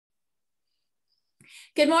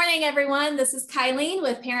Good morning, everyone. This is Kylene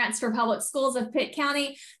with Parents for Public Schools of Pitt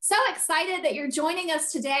County. So excited that you're joining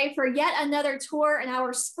us today for yet another tour in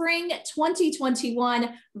our Spring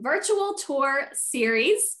 2021 virtual tour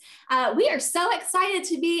series. We are so excited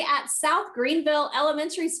to be at South Greenville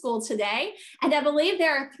Elementary School today, and I believe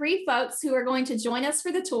there are three folks who are going to join us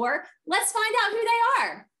for the tour. Let's find out who they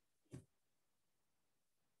are.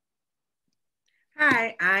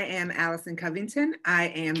 Hi, I am Allison Covington. I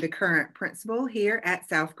am the current principal here at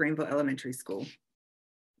South Greenville Elementary School.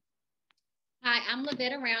 Hi, I'm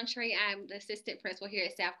Lavetta Roundtree. I'm the assistant principal here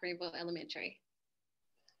at South Greenville Elementary.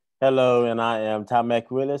 Hello, and I am Tom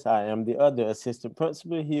McWillis. I am the other assistant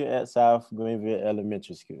principal here at South Greenville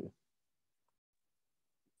Elementary School.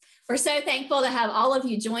 We're so thankful to have all of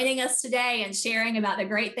you joining us today and sharing about the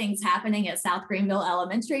great things happening at South Greenville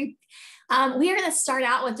Elementary. We are going to start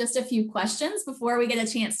out with just a few questions before we get a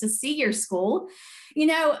chance to see your school. You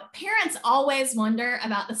know, parents always wonder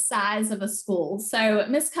about the size of a school. So,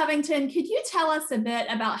 Ms. Covington, could you tell us a bit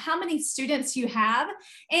about how many students you have?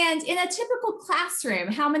 And in a typical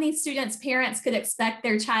classroom, how many students parents could expect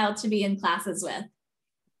their child to be in classes with?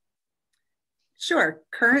 Sure.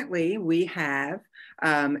 Currently, we have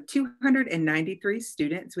 293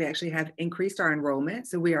 students. We actually have increased our enrollment,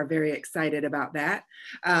 so we are very excited about that.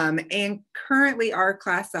 And currently, our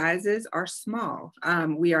class sizes are small.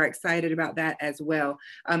 We are excited about that as well.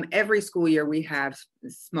 Every school year, we have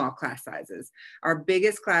small class sizes. Our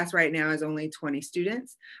biggest class right now is only 20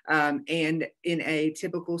 students, and in a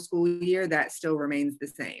typical school year, that still remains the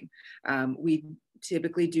same. We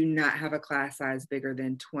typically do not have a class size bigger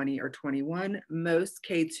than 20 or 21. Most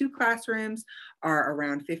K-2 classrooms are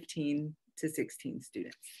around 15 to 16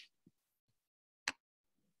 students.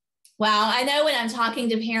 Well, I know when I'm talking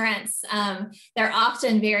to parents, they're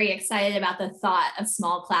often very excited about the thought of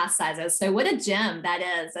small class sizes. So what a gem that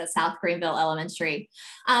is at South Greenville Elementary.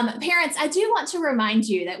 Parents, I do want to remind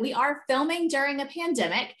you that we are filming during a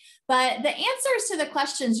pandemic, but the answers to the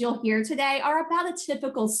questions you'll hear today are about a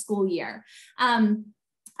typical school year.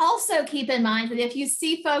 Also keep in mind that if you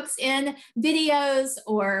see folks in videos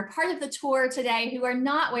or part of the tour today who are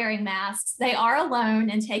not wearing masks, they are alone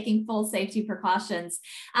and taking full safety precautions.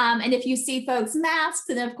 And if you see folks masked,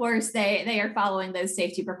 then of course they are following those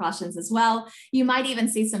safety precautions as well. You might even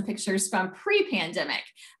see some pictures from pre-pandemic,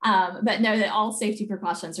 but know that all safety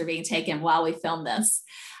precautions are being taken while we film this.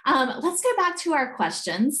 Let's go back to our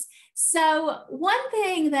questions. So one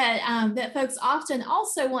thing that, that folks often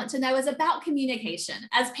also want to know is about communication.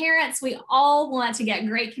 As parents, we all want to get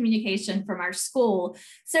great communication from our school.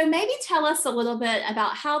 So maybe tell us a little bit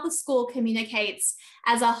about how the school communicates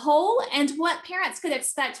as a whole and what parents could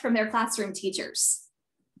expect from their classroom teachers.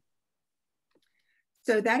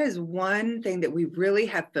 So that is one thing that we really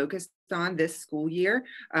have focused on this school year,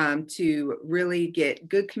 to really get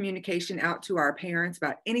good communication out to our parents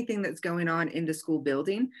about anything that's going on in the school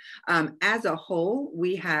building. As a whole,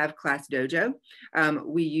 we have Class Dojo.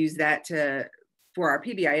 We use that for our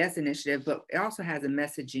PBIS initiative, but it also has a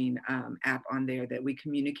messaging app on there that we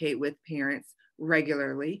communicate with parents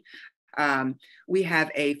regularly. We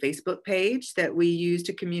have a Facebook page that we use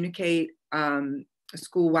to communicate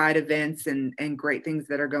school-wide events and great things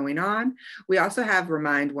that are going on. We also have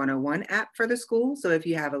Remind 101 app for the school. So if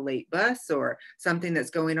you have a late bus or something that's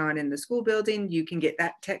going on in the school building, you can get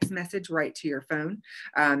that text message right to your phone.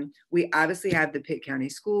 We obviously have the Pitt County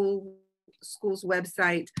Schools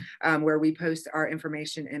website where we post our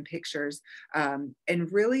information and pictures, and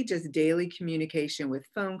really just daily communication with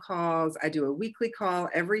phone calls. I do a weekly call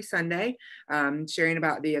every Sunday, sharing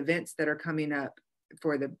about the events that are coming up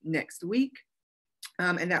for the next week.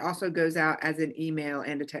 And that also goes out as an email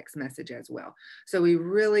and a text message as well. So we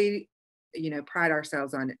really, pride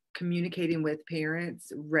ourselves on communicating with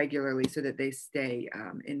parents regularly so that they stay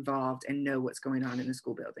involved and know what's going on in the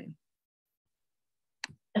school building.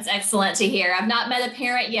 That's excellent to hear. I've not met a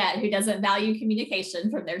parent yet who doesn't value communication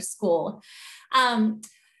from their school.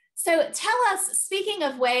 So tell us, speaking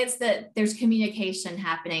of ways that there's communication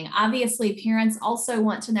happening, obviously parents also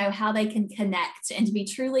want to know how they can connect and to be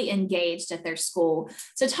truly engaged at their school.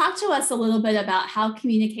 So talk to us a little bit about how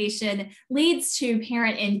communication leads to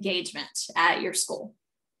parent engagement at your school.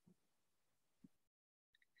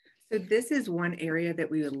 So this is one area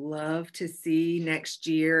that we would love to see next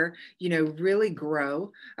year, really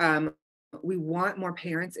grow. We want more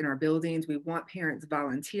parents in our buildings. We want parents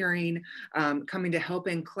volunteering, coming to help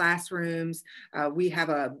in classrooms.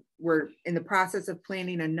 We're in the process of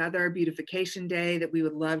planning another beautification day that we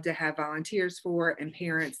would love to have volunteers for and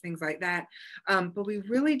parents, things like that. But we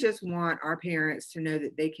really just want our parents to know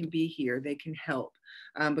that they can be here, they can help,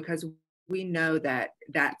 because we know that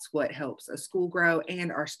that's what helps a school grow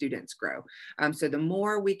and our students grow. So the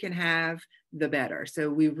more we can have, the better. So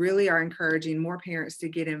we really are encouraging more parents to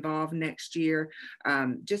get involved next year,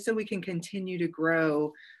 just so we can continue to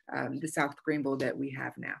grow the South Greenville that we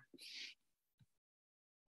have now.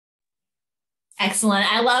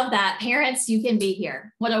 Excellent. I love that. Parents, you can be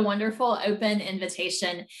here. What a wonderful open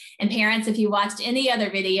invitation. And parents, if you watched any other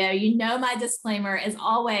video, you know my disclaimer is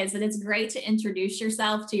always that it's great to introduce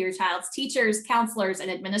yourself to your child's teachers, counselors, and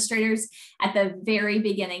administrators at the very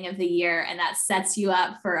beginning of the year. And that sets you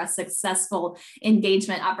up for a successful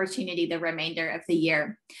engagement opportunity the remainder of the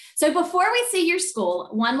year. So before we see your school,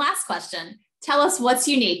 one last question. Tell us what's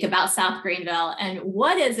unique about South Greenville and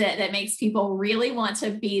what is it that makes people really want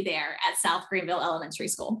to be there at South Greenville Elementary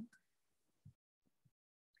School?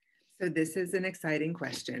 So this is an exciting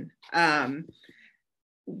question.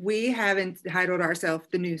 We have entitled ourselves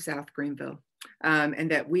the New South Greenville,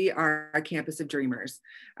 and that we are a campus of dreamers.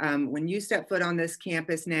 When you step foot on this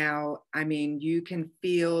campus now, I mean, you can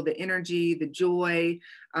feel the energy, the joy,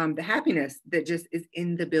 the happiness that just is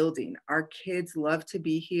in the building. Our kids love to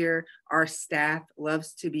be here. Our staff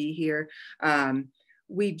loves to be here.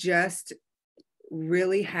 We just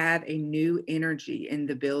really have a new energy in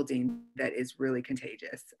the building that is really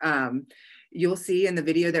contagious. You'll see in the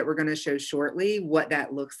video that we're going to show shortly what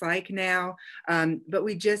that looks like now, but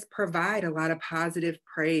we just provide a lot of positive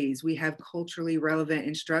praise. We have culturally relevant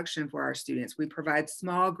instruction for our students. We provide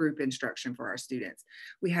small group instruction for our students.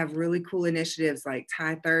 We have really cool initiatives like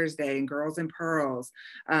Tie Thursday and Girls and Pearls.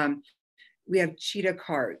 We have cheetah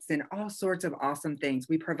carts and all sorts of awesome things.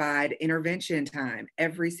 We provide intervention time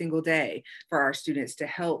every single day for our students to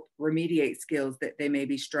help remediate skills that they may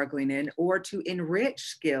be struggling in or to enrich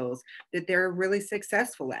skills that they're really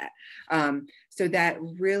successful at. So that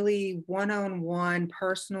really one-on-one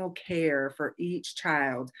personal care for each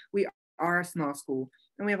child. We are a small school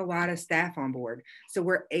and we have a lot of staff on board. So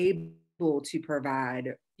we're able to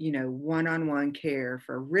provide one-on-one care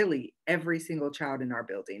for really every single child in our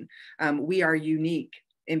building. We are unique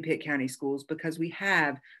in Pitt County Schools because we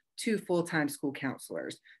have 2 full-time school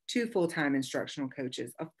counselors, 2 full-time instructional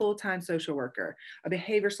coaches, a full-time social worker, a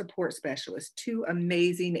behavior support specialist, 2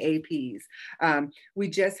 amazing APs. We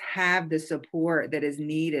just have the support that is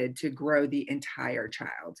needed to grow the entire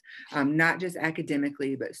child, not just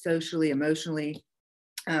academically, but socially, emotionally.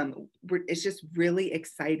 It's just really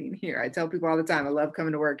exciting here. I tell people all the time, I love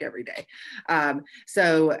coming to work every day.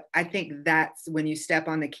 So I think that's when you step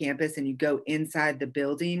on the campus and you go inside the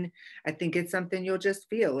building, I think it's something you'll just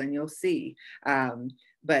feel and you'll see.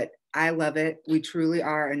 But I love it. We truly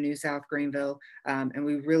are a new South Greenville, and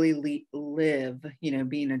we really live,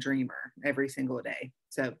 being a dreamer every single day.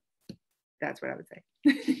 So that's what I would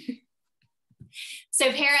say. So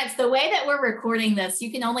parents, the way that we're recording this, you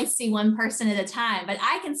can only see one person at a time, but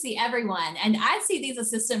I can see everyone. And I see these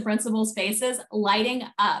assistant principals' faces lighting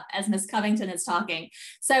up as Ms. Covington is talking.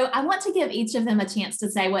 So I want to give each of them a chance to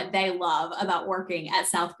say what they love about working at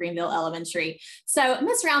South Greenville Elementary. So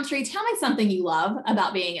Ms. Roundtree, tell me something you love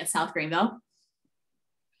about being at South Greenville.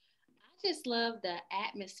 I just love the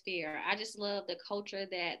atmosphere. I just love the culture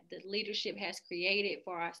that the leadership has created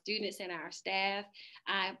for our students and our staff.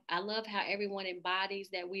 I love how everyone embodies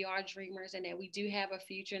that we are dreamers and that we do have a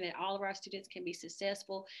future and that all of our students can be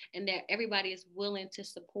successful and that everybody is willing to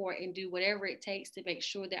support and do whatever it takes to make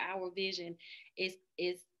sure that our vision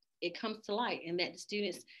it comes to light and that the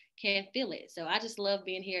students can feel it. So I just love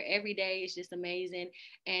being here every day. It's just amazing.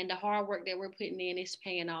 And the hard work that we're putting in is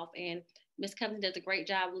paying off. And Ms. Covington does a great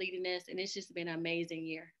job leading us, and it's just been an amazing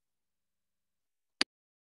year.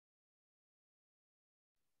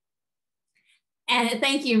 And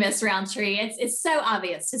thank you, Ms. Roundtree. It's so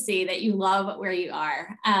obvious to see that you love where you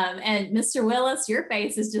are. And Mr. Willis, your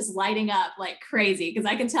face is just lighting up like crazy because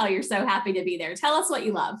I can tell you're so happy to be there. Tell us what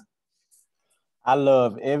you love. I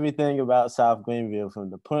love everything about South Greenville, from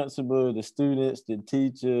the principal, the students, the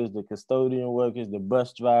teachers, the custodian workers, the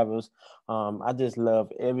bus drivers. I just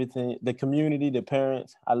love everything. The community, the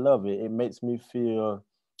parents, I love it. It makes me feel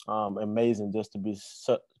amazing just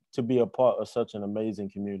to be a part of such an amazing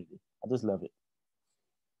community. I just love it.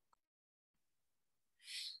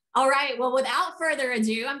 All right, well, without further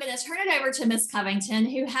ado, I'm going to turn it over to Ms. Covington,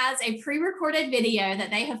 who has a pre-recorded video that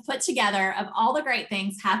they have put together of all the great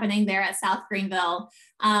things happening there at South Greenville.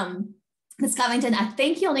 Ms. Covington, I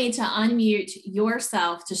think you'll need to unmute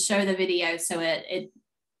yourself to show the video so it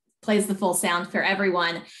plays the full sound for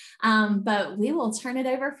everyone, but we will turn it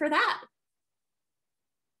over for that.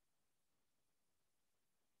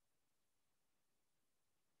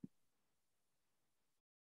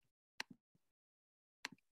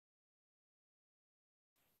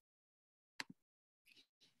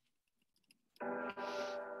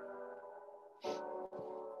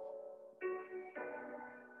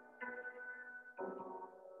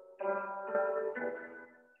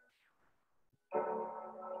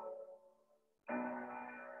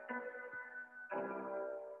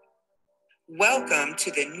 Welcome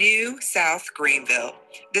to the new South Greenville.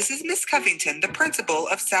 This is Miss Covington, the principal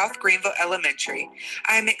of South Greenville Elementary.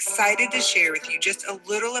 I am excited to share with you just a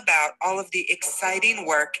little about all of the exciting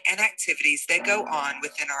work and activities that go on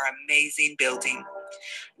within our amazing building.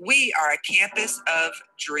 We are a campus of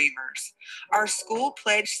dreamers. Our school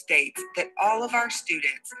pledge states that all of our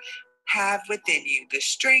students have within you the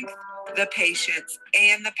strength, the patience,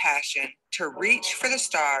 and the passion to reach for the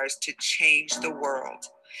stars to change the world.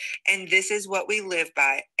 And this is what we live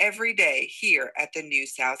by every day here at the New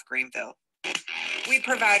South Greenville. We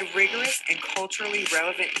provide rigorous and culturally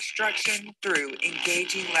relevant instruction through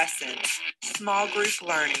engaging lessons, small group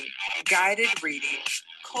learning, guided reading,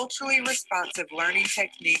 culturally responsive learning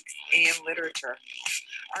techniques, and literature.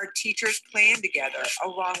 Our teachers plan together,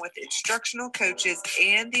 along with instructional coaches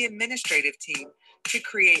and the administrative team, to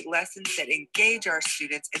create lessons that engage our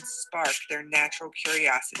students and spark their natural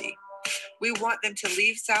curiosity. We want them to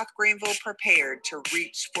leave South Greenville prepared to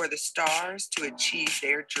reach for the stars to achieve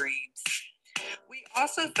their dreams. We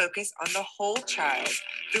also focus on the whole child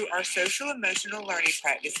through our social emotional learning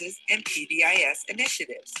practices and PBIS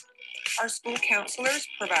initiatives. Our school counselors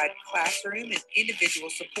provide classroom and individual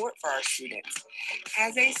support for our students.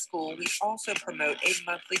 As a school, we also promote a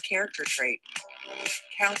monthly character trait.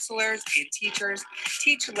 Counselors and teachers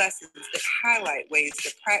teach lessons that highlight ways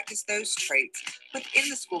to practice those traits within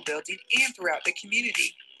the school building and throughout the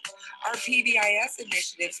community. Our PBIS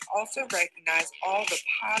initiatives also recognize all the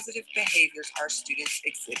positive behaviors our students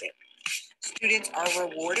exhibit. Students are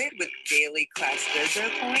rewarded with daily class dojo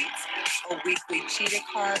points, a weekly cheetah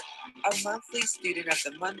cart, a monthly Student of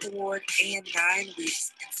the Month award, and 9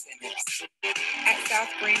 weeks incentives. At South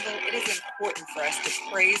Greenville, it is important for us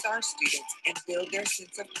to praise our students and build their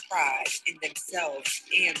sense of pride in themselves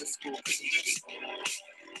and the school community.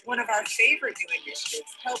 One of our favorite new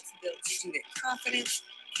initiatives helps build student confidence,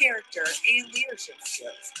 character, and leadership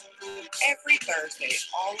skills. Every Thursday,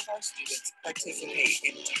 all of our students participate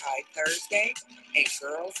in Tie Thursday and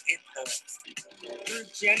Girls in Pearls. Through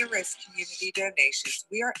generous community donations,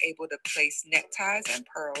 we are able to place neckties and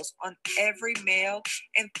pearls on every male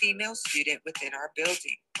and female student within our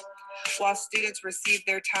building. While students receive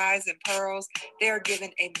their ties and pearls, they are given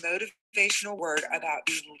a motivational word about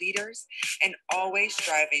being leaders and always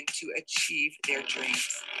striving to achieve their dreams.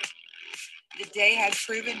 The day has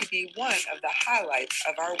proven to be one of the highlights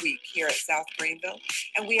of our week here at South Greenville,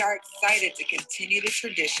 and we are excited to continue the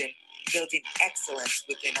tradition, building excellence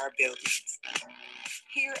within our buildings.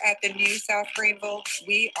 Here at the New South Greenville,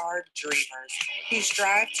 we are dreamers who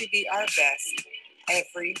strive to be our best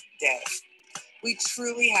every day. We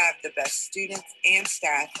truly have the best students and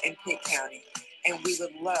staff in Pitt County, and we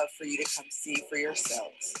would love for you to come see for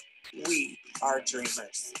yourselves. We are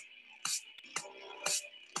dreamers.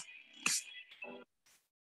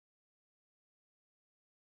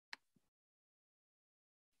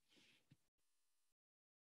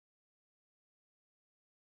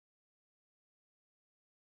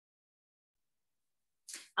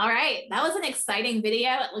 All right, that was an exciting video.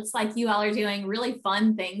 It looks like you all are doing really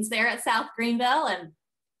fun things there at South Greenville, and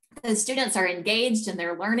the students are engaged and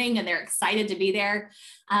they're learning and they're excited to be there.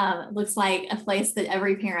 Looks like a place that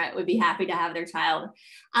every parent would be happy to have their child.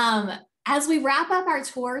 As we wrap up our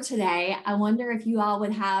tour today, I wonder if you all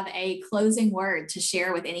would have a closing word to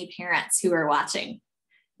share with any parents who are watching.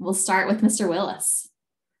 We'll start with Mr. Willis.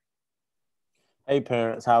 Hey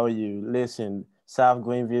parents, how are you? Listen, South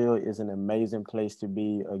Greenville is an amazing place to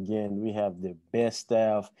be. Again, we have the best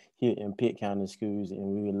staff here in Pitt County Schools, and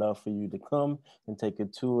we would love for you to come and take a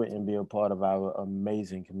tour and be a part of our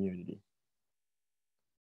amazing community.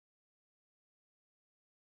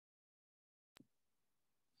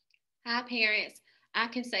 Hi, parents. I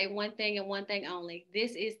can say one thing and one thing only.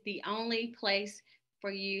 This is the only place for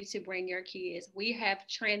you to bring your kids. We have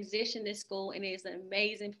transitioned this school and it is an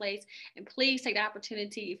amazing place. And please take the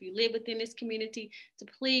opportunity, if you live within this community, to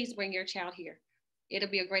please bring your child here. It'll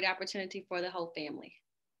be a great opportunity for the whole family.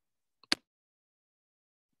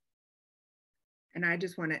 And I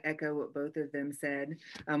just want to echo what both of them said.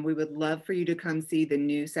 We would love for you to come see the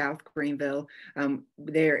new South Greenville.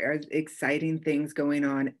 There are exciting things going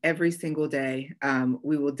on every single day.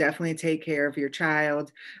 We will definitely take care of your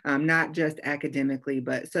child, not just academically,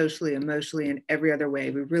 but socially, emotionally, and every other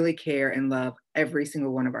way. We really care and love every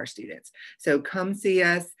single one of our students. So come see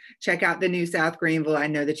us, check out the new South Greenville. I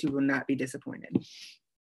know that you will not be disappointed.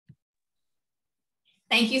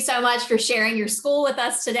 Thank you so much for sharing your school with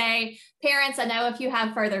us today. Parents, I know if you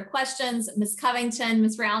have further questions, Ms. Covington,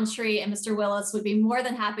 Ms. Roundtree, and Mr. Willis would be more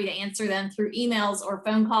than happy to answer them through emails or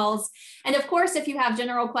phone calls. And of course, if you have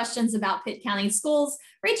general questions about Pitt County schools,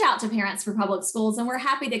 reach out to Parents for Public Schools, and we're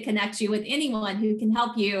happy to connect you with anyone who can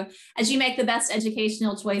help you as you make the best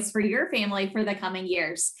educational choice for your family for the coming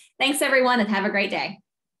years. Thanks, everyone, and have a great day.